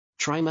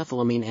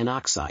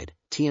Trimethylamine-N-oxide,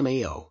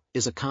 TMAO,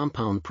 is a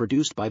compound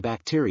produced by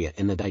bacteria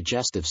in the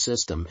digestive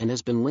system and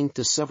has been linked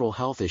to several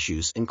health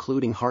issues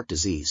including heart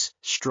disease,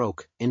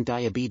 stroke, and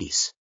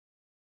diabetes.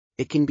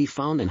 It can be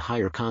found in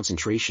higher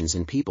concentrations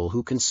in people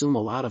who consume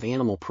a lot of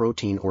animal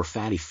protein or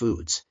fatty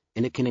foods,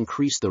 and it can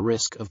increase the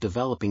risk of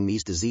developing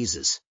these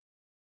diseases.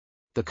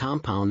 The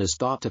compound is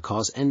thought to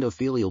cause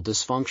endothelial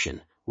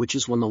dysfunction, which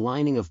is when the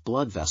lining of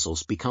blood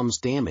vessels becomes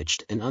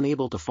damaged and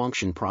unable to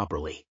function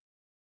properly.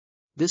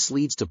 This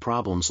leads to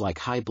problems like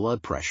high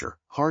blood pressure,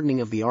 hardening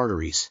of the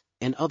arteries,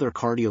 and other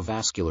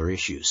cardiovascular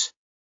issues.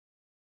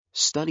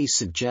 Studies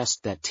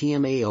suggest that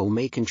TMAO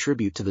may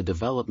contribute to the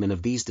development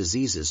of these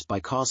diseases by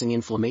causing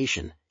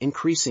inflammation,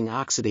 increasing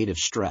oxidative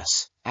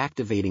stress,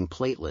 activating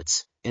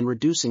platelets, and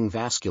reducing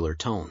vascular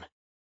tone.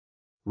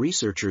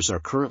 Researchers are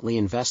currently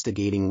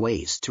investigating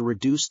ways to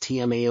reduce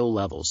TMAO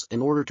levels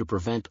in order to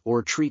prevent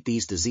or treat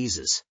these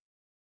diseases.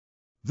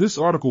 This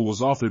article was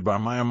authored by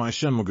Meyammai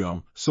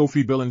Shanmugham,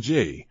 Sophie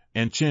Bellanger,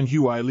 and Chen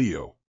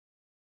Huei.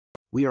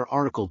 We are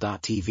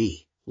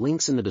RTCLTV,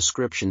 links in the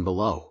description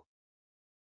below.